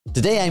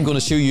Today I'm going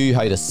to show you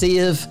how to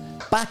save,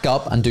 back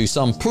up and do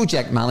some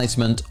project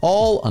management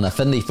all on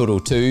Affinity Photo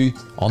 2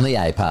 on the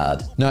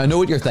iPad. Now I know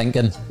what you're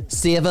thinking,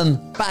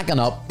 saving, backing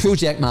up,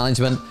 project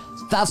management,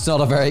 that's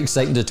not a very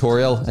exciting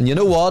tutorial, and you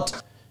know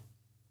what?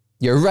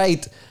 You're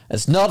right,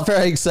 it's not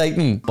very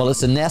exciting, but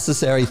it's a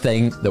necessary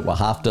thing that we'll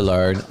have to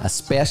learn,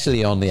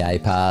 especially on the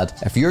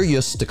iPad. If you're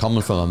used to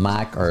coming from a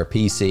Mac or a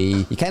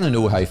PC, you kind of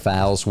know how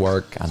files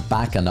work and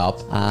backing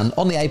up. And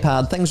on the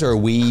iPad, things are a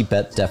wee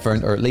bit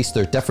different, or at least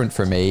they're different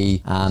for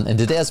me. And in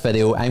today's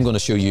video, I'm going to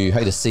show you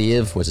how to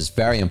save, which is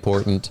very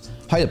important,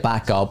 how to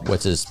back up,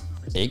 which is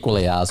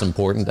equally as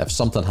important if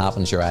something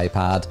happens to your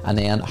iPad, and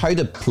then how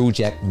to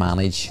project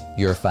manage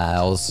your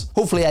files.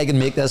 Hopefully I can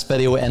make this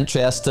video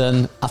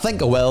interesting. I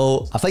think I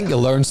will. I think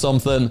you'll learn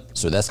something.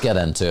 So let's get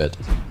into it.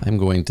 I'm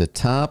going to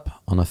tap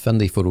on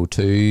Affinity Photo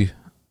 2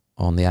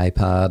 on the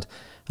iPad,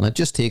 and it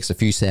just takes a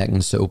few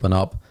seconds to open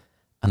up.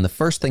 And the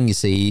first thing you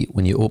see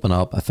when you open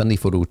up Affinity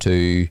Photo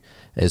 2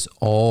 is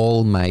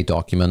all my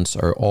documents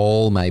or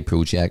all my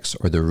projects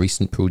or the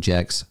recent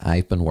projects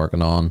I've been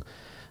working on.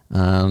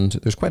 And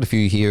there's quite a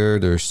few here.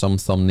 There's some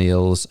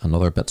thumbnails and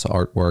other bits of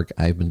artwork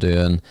I've been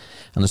doing.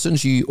 And as soon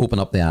as you open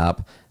up the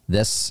app,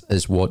 this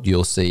is what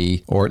you'll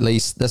see, or at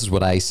least this is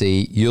what I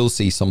see. You'll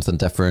see something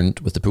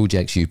different with the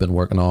projects you've been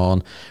working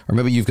on, or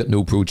maybe you've got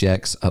no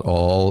projects at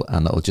all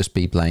and it'll just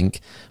be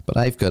blank. But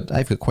I've got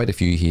quite a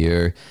few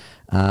here.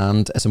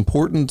 And it's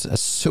important,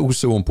 it's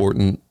so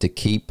important to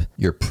keep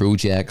your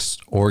projects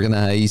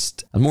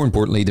organized, and more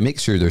importantly, to make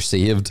sure they're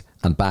saved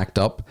and backed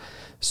up.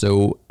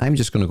 So I'm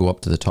just going to go up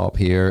to the top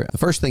here. The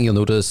first thing you'll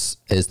notice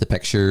is the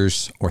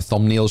pictures or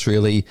thumbnails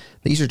really.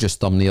 These are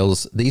just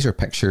thumbnails. These are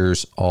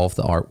pictures of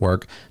the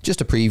artwork. Just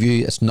a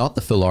preview, it's not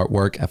the full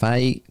artwork. If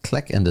I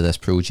click into this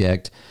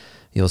project,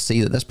 you'll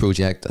see that this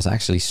project is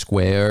actually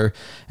square.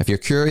 If you're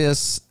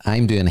curious,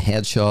 I'm doing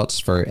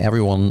headshots for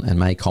everyone in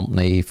my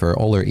company for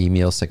all their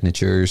email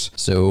signatures.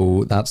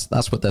 So that's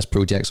what this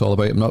project's all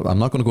about. I'm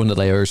not going to go into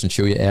layers and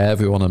show you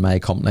everyone in my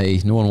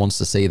company. No one wants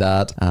to see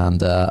that,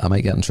 and I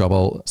might get in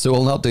trouble. So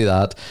I'll not do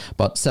that,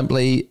 but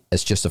simply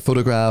it's just a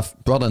photograph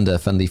brought into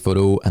Affinity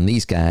Photo, and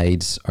these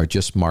guides are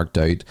just marked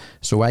out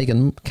so I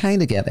can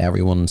kind of get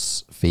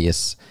everyone's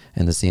face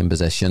in the same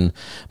position.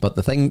 But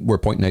the thing we're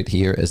pointing out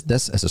here is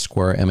this is a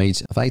square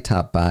image. If I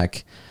tap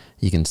back,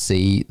 you can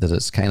see that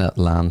it's kind of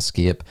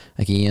landscape.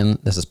 Again,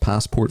 this is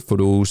passport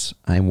photos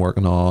I'm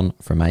working on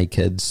for my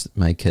kids.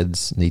 My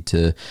kids need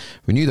to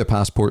renew their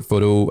passport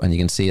photo, and you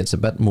can see it's a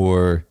bit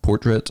more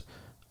portrait.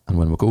 And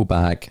when we go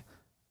back,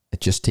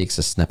 it just takes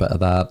a snippet of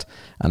that,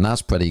 and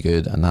that's pretty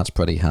good and that's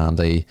pretty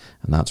handy,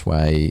 and that's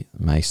why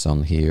my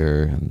son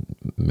here and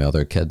my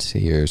other kids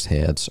here's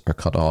heads are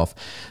cut off.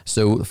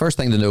 So the first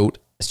thing to note,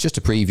 it's just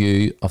a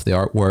preview of the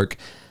artwork.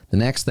 The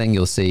next thing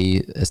you'll see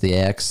is the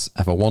X.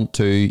 If I want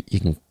to, you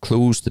can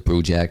close the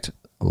project.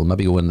 We'll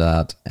maybe go into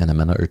that in a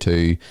minute or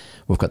two.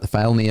 We've got the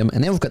file name,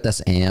 and then we've got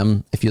this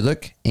M. If you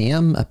look,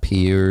 M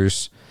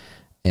appears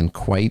in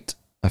quite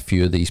a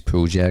few of these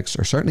projects,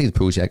 or certainly the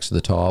projects at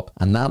the top,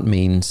 and that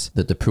means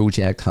that the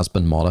project has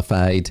been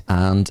modified.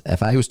 And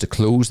if I was to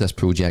close this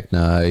project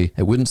now,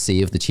 it wouldn't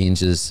save the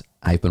changes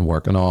I've been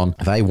working on.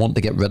 If I want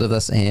to get rid of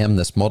this M,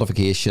 this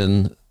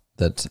modification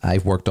that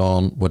I've worked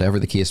on, whatever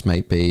the case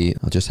might be,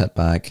 I'll just hit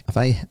back. If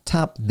I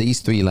tap these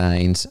three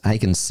lines, I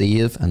can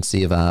save and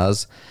save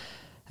as.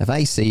 If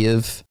I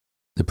save,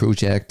 the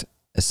project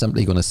is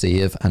simply going to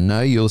save, and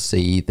now you'll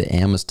see the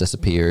M has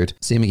disappeared.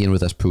 Same again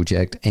with this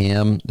project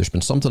M. There's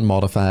been something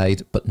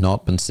modified but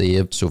not been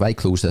saved. So if I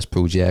close this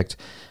project,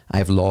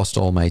 I've lost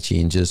all my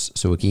changes.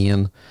 So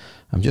again,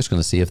 I'm just going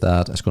to save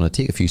that. It's going to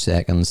take a few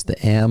seconds. The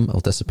M will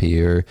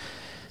disappear.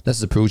 This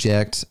is a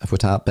project. If we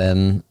tap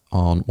in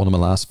on one of my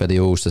last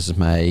videos, this is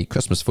my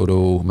Christmas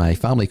photo, my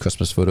family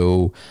Christmas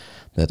photo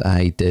that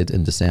I did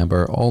in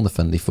December, all in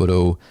Affinity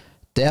Photo.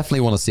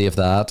 Definitely want to save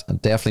that,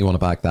 and definitely want to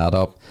back that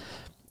up.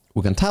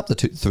 We can tap the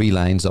three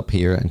lines up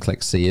here and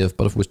click save,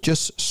 but if we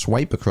just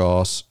swipe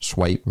across,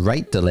 swipe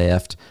right to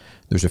left,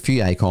 there's a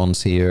few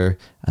icons here,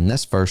 and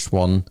this first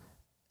one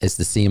is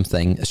the same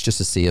thing. It's just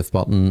a save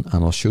button,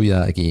 and I'll show you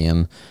that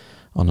again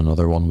on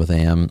another one with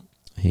them.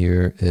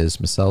 Here is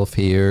myself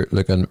here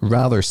looking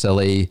rather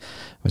silly,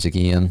 which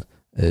again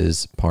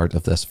is part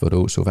of this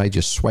photo. So if I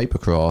just swipe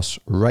across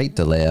right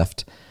to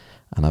left,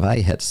 and if I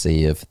hit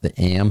save, the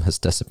M has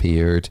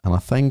disappeared. And I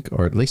think,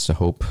 or at least I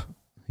hope,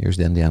 here's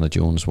the Indiana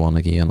Jones one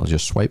again. I'll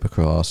just swipe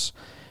across,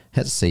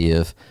 hit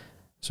save.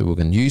 So we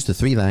can use the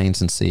three lines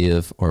and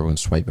save, or we can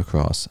swipe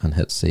across and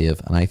hit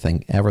save. And I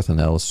think everything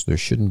else, there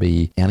shouldn't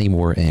be any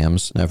more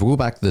M's. Now, if we go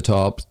back to the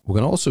top, we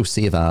can also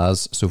save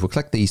as. So if we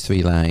click these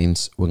three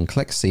lines, we can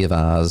click save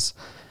as,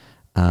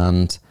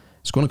 and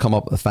it's going to come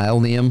up with a file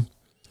name.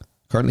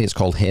 Currently it's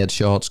called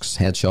headshots, because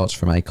headshots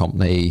for my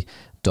company.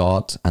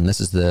 And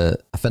this is the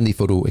Affinity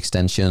Photo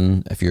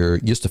extension. If you're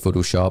used to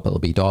Photoshop, it'll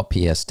be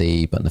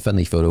 .psd, but in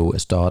Affinity Photo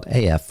it's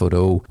 .af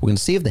photo. We can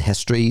save the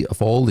history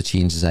of all the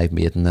changes I've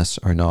made in this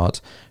or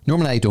not.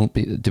 Normally I don't,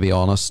 to be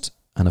honest.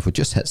 And if we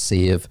just hit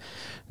save,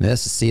 now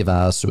this is save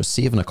as, so it's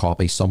saving a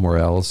copy somewhere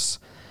else.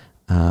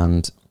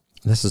 And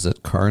This is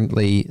it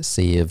currently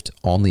saved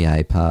on the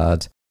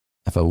iPad.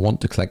 If I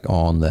want to click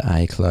on the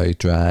iCloud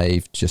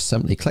drive, just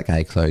simply click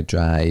iCloud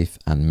drive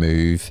and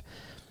move.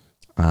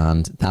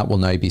 And that will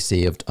now be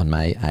saved on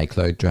my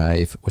iCloud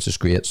drive, which is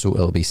great. So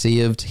it'll be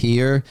saved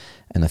here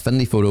in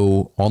Affinity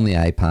Photo on the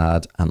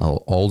iPad, and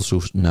it'll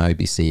also now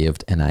be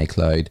saved in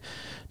iCloud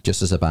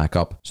just as a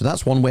backup. So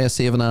that's one way of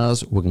saving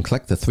as. We can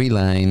click the three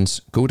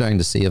lines, go down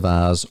to save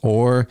as,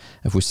 or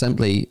if we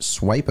simply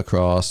swipe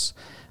across,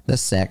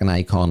 this second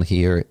icon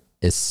here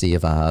is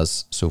save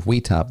as. So if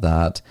we tap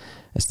that,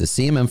 it's the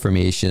same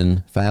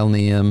information, file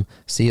name,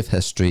 save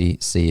history,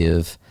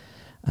 save,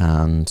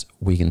 and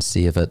we can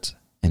save it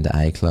into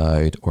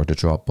iCloud or the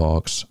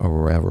Dropbox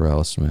or wherever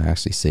else. We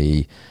actually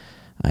see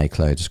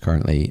iCloud is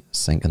currently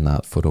syncing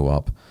that photo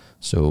up.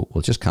 So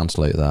we'll just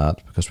cancel out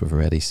that because we've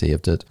already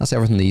saved it. That's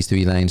everything these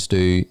three lines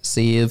do.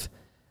 Save,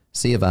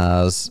 save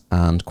as,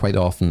 and quite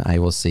often I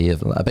will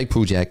save a big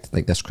project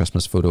like this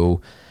Christmas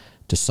photo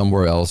to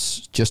somewhere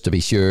else just to be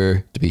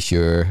sure.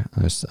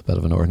 There's a bit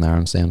of a Northern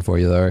Ireland saying for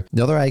you there.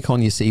 The other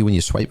icon you see when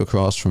you swipe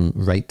across from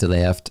right to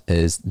left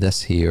is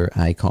this here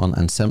icon,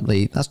 and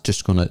simply that's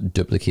just going to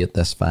duplicate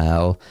this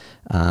file.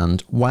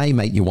 And why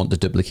might you want to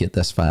duplicate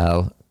this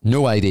file?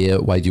 No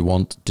idea why do you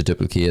want to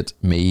duplicate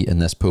me in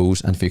this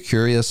pose. And if you're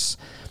curious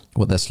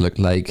what this looked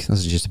like, this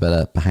is just a bit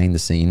of behind the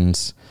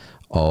scenes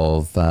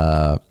of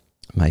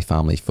my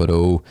family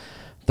photo.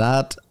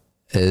 That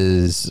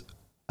is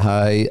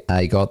how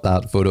I got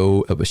that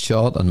photo. It was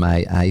shot on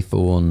my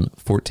iPhone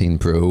 14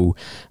 Pro,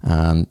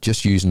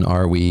 just using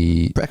our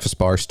wee breakfast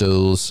bar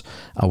stools,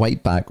 a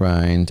white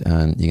background,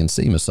 and you can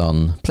see my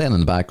son playing in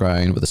the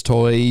background with his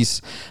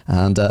toys,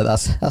 and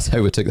that's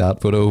how we took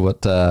that photo.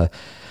 But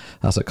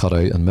as it cut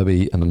out, and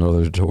maybe in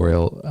another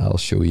tutorial I'll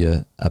show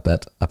you a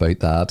bit about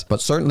that.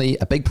 But certainly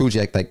a big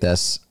project like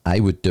this,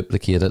 I would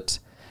duplicate it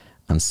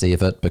and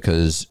save it,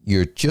 because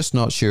you're just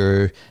not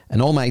sure.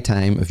 In all my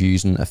time of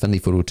using Affinity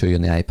Photo 2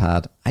 on the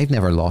iPad, I've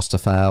never lost a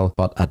file,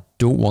 but I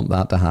don't want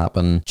that to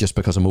happen just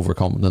because I'm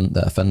overconfident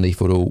that Affinity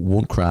Photo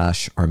won't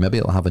crash, or maybe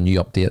it'll have a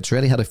new update. It's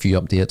already had a few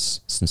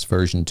updates since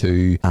version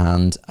 2,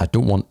 and I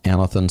don't want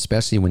anything,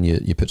 especially when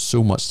you put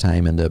so much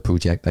time into a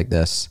project like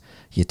this,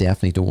 you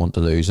definitely don't want to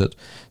lose it.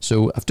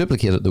 So I've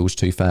duplicated those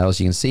two files.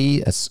 You can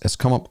see it's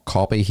come up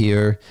copy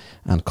here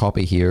and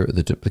copy here,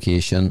 the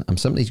duplication. I'm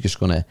simply just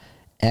going to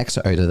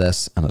exit out of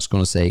this, and it's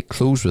going to say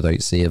close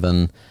without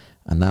saving,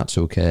 and that's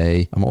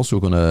okay. I'm also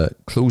going to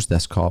close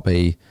this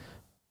copy,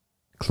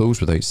 close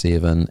without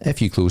saving.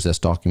 If you close this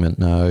document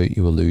now,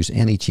 you will lose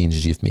any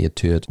changes you've made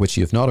to it, which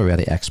you've not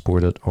already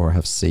exported or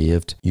have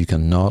saved. You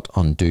cannot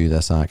undo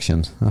this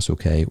action. That's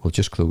okay. We'll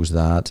just close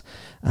that,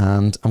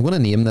 and I'm going to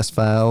name this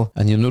file,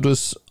 and you'll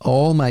notice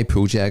all my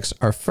projects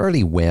are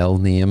fairly well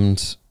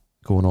named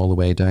going all the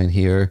way down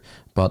here,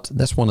 but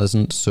this one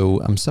isn't.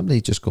 So I'm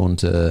simply just going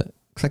to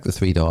click the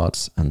three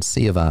dots and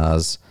save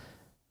as,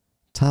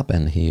 tap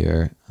in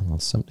here, and I'll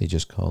simply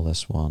just call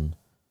this one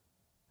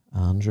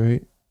Andrew.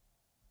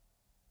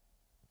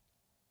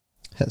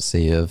 Hit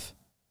save,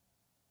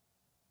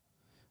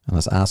 and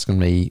it's asking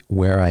me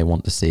where I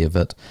want to save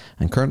it,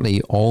 and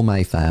currently all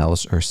my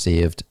files are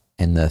saved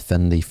in the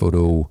Affinity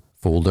Photo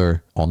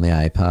folder on the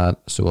iPad.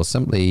 So I'll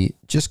simply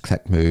just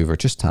click move or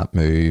just tap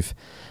move,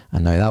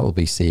 and now that will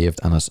be saved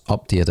and it's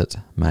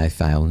updated my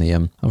file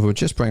name. And we'll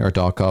just bring our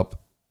dock up,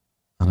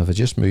 and if I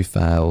just move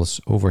files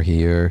over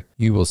here,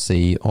 you will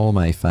see all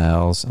my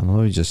files. And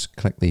let me just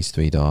click these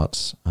three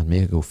dots and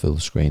make it go full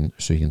screen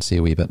so you can see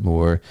a wee bit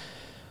more.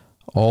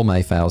 All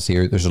my files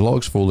here. There's a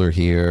logs folder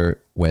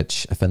here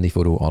which Affinity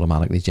Photo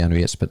automatically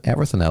generates, but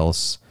everything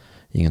else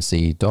you can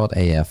see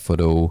 .af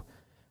photo.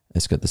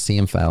 It's got the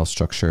same file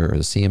structure or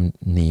the same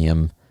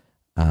name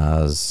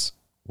as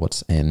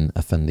what's in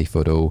Affinity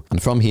Photo.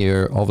 And from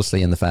here,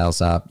 obviously in the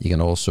Files app, you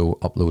can also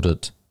upload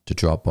it to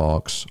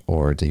Dropbox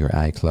or to your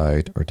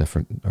iCloud or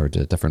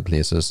to different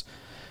places.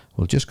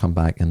 We'll just come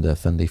back into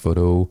Affinity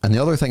Photo. And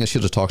the other thing I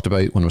should have talked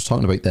about when I was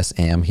talking about this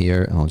M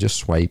here, and I'll just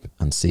swipe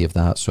and save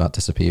that so that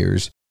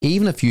disappears.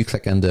 Even if you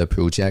click into a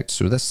project,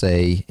 so let's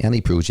say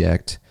any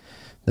project,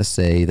 let's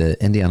say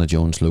the Indiana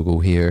Jones logo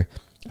here.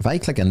 If I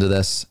click into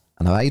this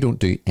and if I don't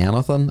do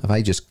anything, if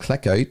I just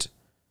click out,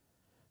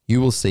 you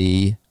will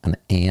see an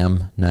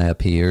M now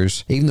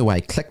appears. Even though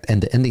I clicked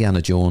into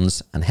Indiana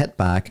Jones and hit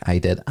back, I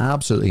did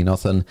absolutely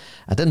nothing.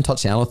 I didn't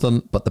touch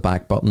anything but the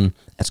back button.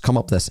 It's come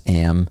up this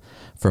M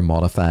for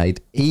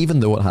modified, even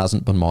though it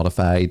hasn't been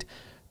modified,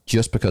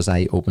 just because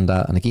I opened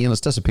that. And again,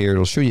 it's disappeared.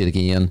 I'll show you it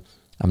again.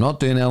 I'm not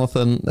doing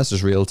anything. This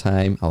is real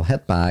time. I'll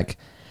hit back.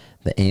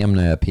 The M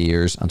now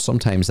appears, and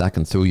sometimes that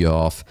can throw you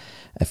off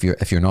if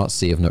you're not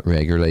saving it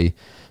regularly.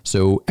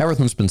 So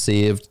everything's been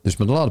saved. There's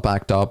been a lot of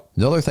backed up.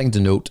 The other thing to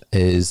note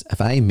is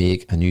if I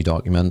make a new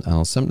document, and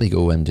I'll simply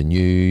go into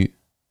new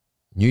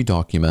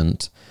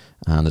document,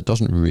 and it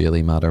doesn't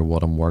really matter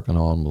what I'm working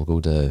on. We'll go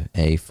to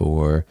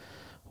A4.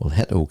 We'll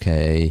hit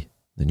OK.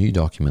 The new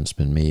document's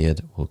been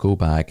made. We'll go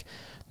back.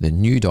 The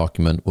new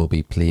document will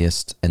be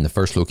placed in the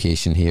first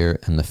location here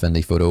in the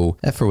Affinity Photo.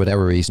 If for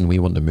whatever reason we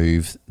want to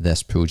move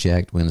this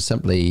project, we can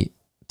simply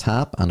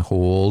tap and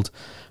hold,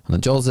 and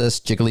it does this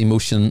jiggly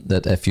motion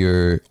that if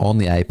you're on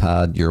the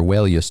iPad, you're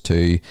well used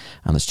to,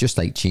 and it's just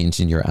like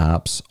changing your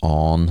apps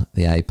on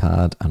the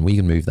iPad, and we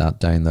can move that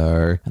down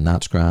there, and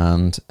that's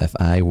grand. If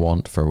I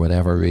want, for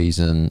whatever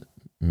reason,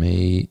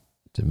 me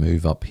to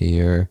move up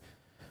here,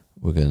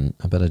 we can,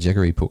 a bit of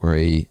jiggery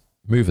pokery,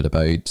 move it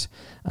about,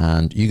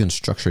 and you can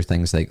structure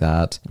things like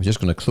that. I'm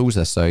just going to close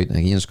this out, and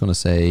again, it's going to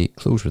say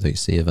close without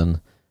saving.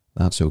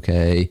 That's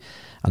okay.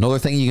 Another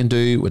thing you can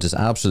do, which is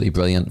absolutely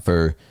brilliant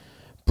for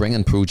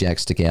bringing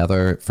projects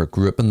together, for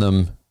grouping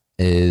them,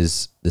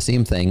 is the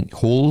same thing.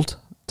 Hold,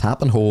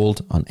 tap and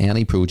hold on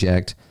any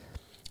project,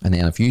 and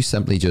then if you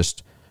simply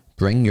just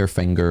bring your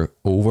finger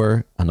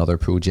over another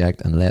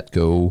project and let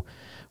go,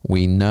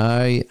 we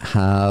now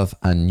have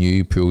a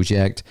new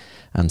project.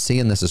 And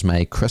seeing this is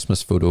my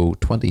Christmas photo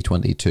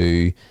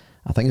 2022,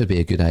 I think it'd be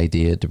a good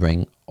idea to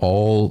bring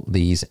all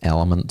these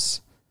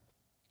elements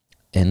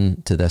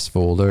into this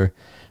folder.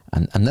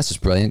 And this is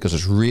brilliant because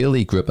it's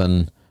really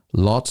grouping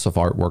lots of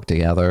artwork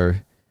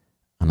together,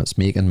 and it's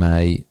making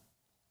my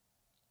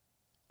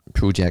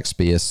project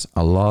space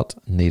a lot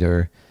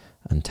neater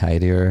and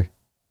tidier.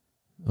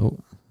 Oh,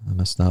 I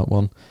missed that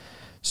one.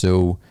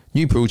 So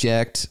new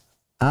project,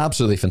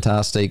 absolutely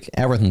fantastic.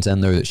 Everything's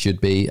in there that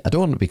should be. I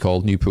don't want it to be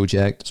called new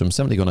project, so I'm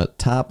simply going to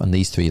tap on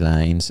these three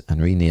lines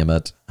and rename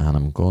it, and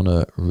I'm going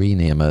to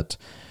rename it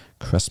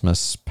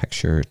Christmas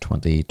Picture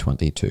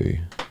 2022.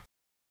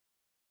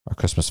 Or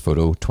Christmas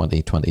Photo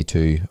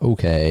 2022.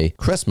 Okay,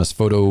 Christmas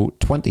Photo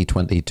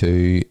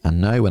 2022.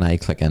 And now when I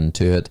click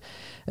into it,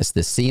 it's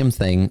the same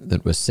thing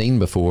that was seen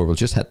before. We'll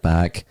just hit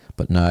back,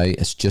 but now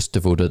it's just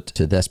devoted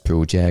to this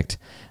project.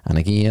 And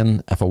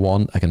again, if I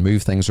want, I can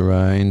move things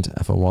around.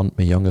 If I want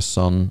my youngest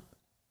son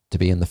to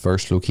be in the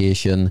first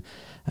location,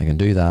 I can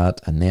do that.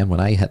 And then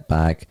when I hit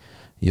back,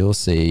 you'll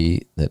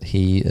see that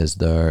he is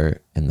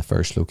there in the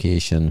first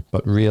location.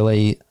 But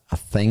really, I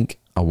think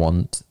I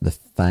want the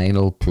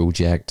final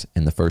project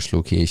in the first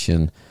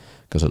location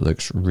because it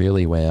looks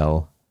really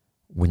well.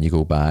 When you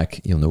go back,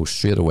 you'll know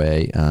straight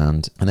away.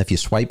 And if you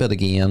swipe it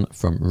again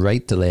from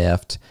right to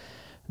left,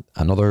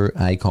 another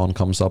icon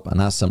comes up, and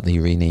that's simply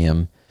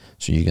rename.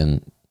 So you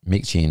can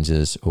make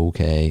changes,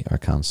 okay, or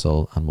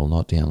cancel, and we'll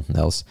not do anything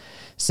else.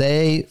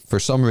 Say for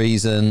some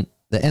reason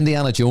the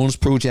Indiana Jones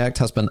project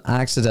has been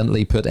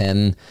accidentally put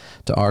in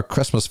to our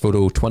Christmas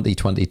Photo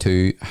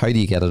 2022. How do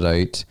you get it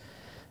out?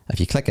 If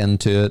you click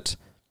into it,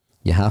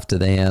 you have to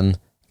then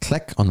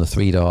click on the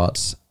three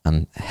dots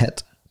and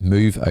hit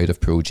move out of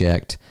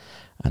project,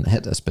 and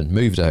hit has been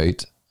moved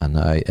out, and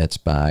now it's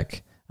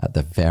back at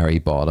the very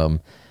bottom.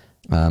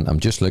 And I'm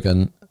just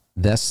looking,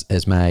 this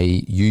is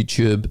my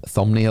YouTube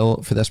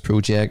thumbnail for this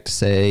project.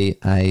 Say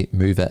I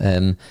move it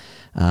in,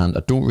 and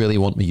I don't really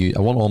want I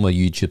want all my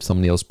YouTube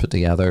thumbnails put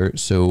together,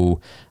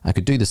 so I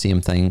could do the same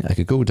thing. I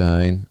could go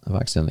down, I've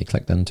accidentally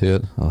clicked into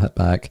it, I'll hit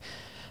back.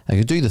 I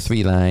could do the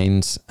three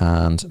lines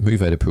and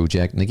move out of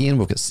project. And again,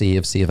 we've got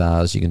save, save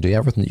as. You can do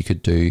everything that you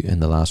could do in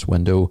the last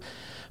window.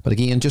 But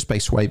again, just by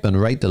swiping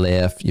right to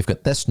left, you've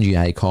got this new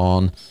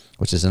icon,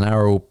 which is an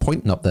arrow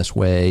pointing up this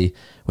way,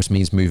 which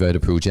means move out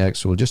of project.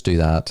 So we'll just do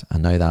that.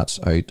 And now that's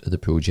out of the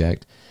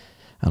project.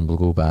 And we'll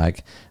go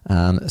back.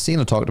 And seeing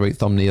I talked about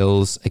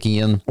thumbnails,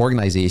 again,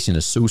 organization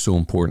is so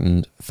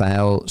important.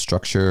 File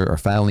structure or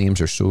file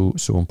names are so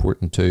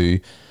important too.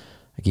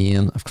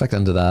 Again, I've clicked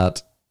into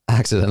that.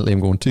 Accidentally,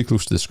 I'm going too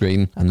close to the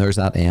screen, and there's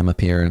that M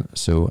appearing.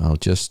 So I'll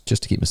just to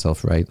keep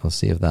myself right, I'll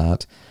save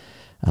that.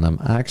 And I'm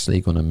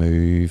actually going to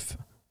move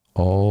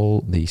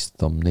all these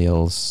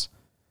thumbnails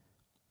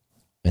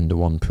into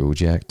one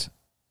project.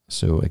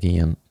 So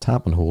again,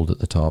 tap and hold at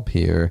the top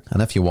here.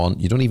 And if you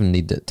want, you don't even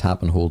need to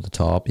tap and hold the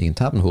top. You can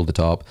tap and hold the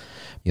top.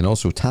 You can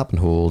also tap and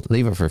hold,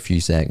 leave it for a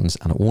few seconds,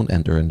 and it won't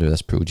enter into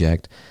this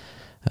project.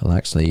 It'll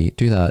actually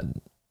do that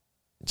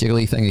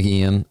jiggly thing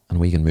again, and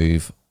we can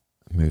move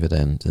it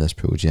into this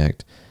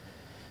project.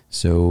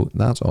 So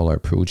that's all our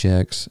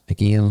projects.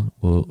 Again,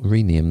 we'll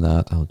rename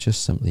that. I'll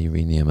just simply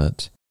rename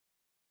it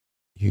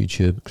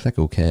YouTube, click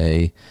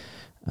OK,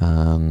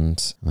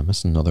 and I'm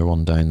missing another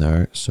one down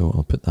there, so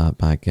I'll put that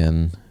back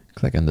in,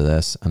 click into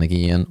this, and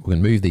again, we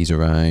can move these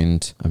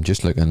around. I'm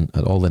just looking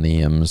at all the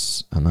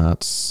names, and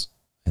that's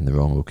in the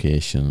wrong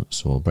location,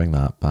 so I'll bring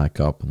that back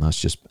up, and that's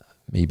just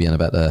me being a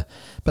bit of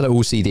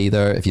OCD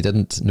there. If you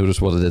didn't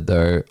notice what I did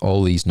there,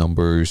 all these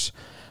numbers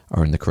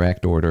are in the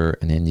correct order,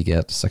 and then you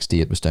get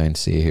 68 was down to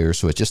see here,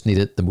 so it just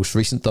needed the most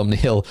recent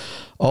thumbnail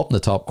up in the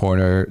top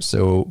corner.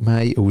 So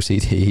my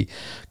OCD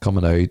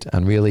coming out,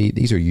 and really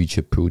these are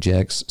YouTube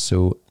projects,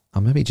 so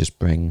I'll maybe just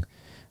bring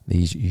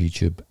these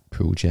YouTube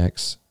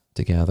projects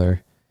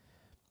together,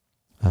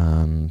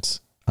 and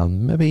I'll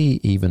maybe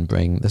even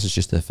bring, this is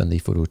just the Affinity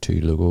Photo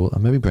 2 logo,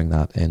 I'll maybe bring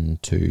that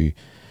into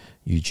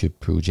YouTube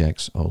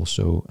projects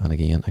also, and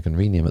again I can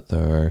rename it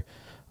there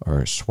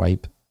or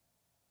swipe,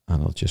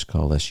 and I'll just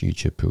call this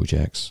YouTube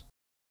projects.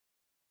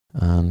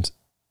 And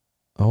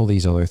all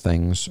these other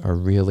things are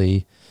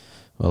really,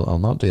 well, I'll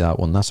not do that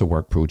one, that's a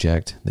work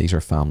project. These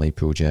are family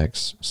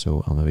projects,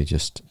 so I'll maybe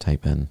just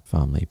type in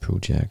family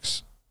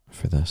projects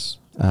for this.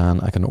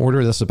 and I can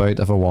order this about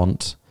if I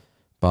want,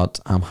 but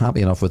I'm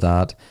happy enough with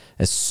that.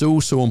 It's so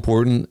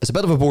important. It's a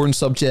bit of a boring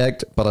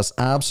subject, but it's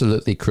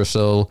absolutely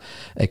crucial.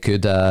 It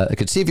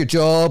could save your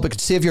job. It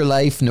could save your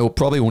life. No, it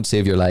probably won't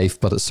save your life,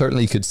 but it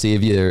certainly could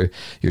save your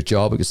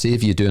job. It could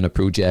save you doing a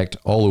project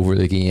all over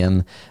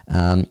again.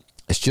 And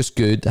it's just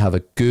good to have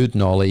a good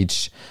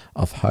knowledge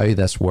of how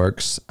this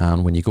works.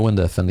 And when you go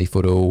into Affinity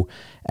Photo,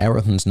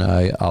 everything's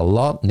now a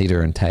lot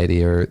neater and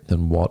tidier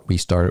than what we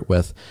started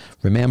with.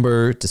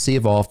 Remember to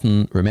save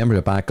often. Remember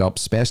to back up,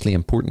 especially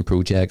important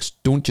projects.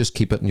 Don't just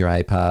keep it in your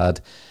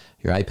iPad.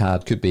 Your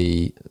iPad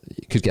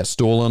could get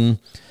stolen.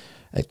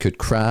 It could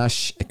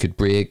crash. It could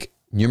break.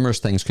 Numerous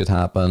things could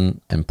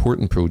happen.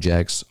 Important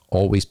projects,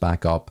 always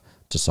back up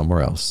to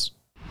somewhere else.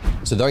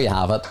 So there you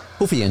have it.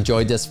 Hopefully you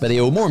enjoyed this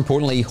video. More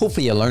importantly,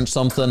 hopefully you learned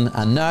something,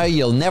 and now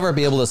you'll never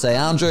be able to say,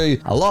 Andrew,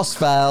 I lost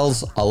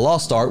files, I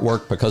lost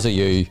artwork because of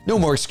you. No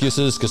more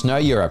excuses, because now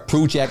you're a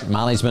project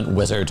management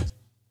wizard.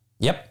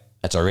 Yep,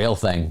 it's a real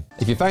thing.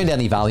 If you found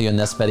any value in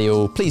this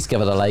video, please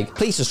give it a like.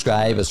 Please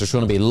subscribe, as there's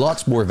going to be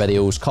lots more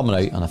videos coming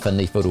out on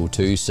Affinity Photo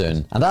 2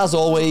 soon. And as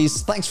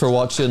always, thanks for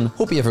watching.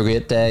 Hope you have a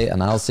great day,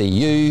 and I'll see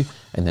you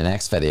in the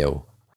next video.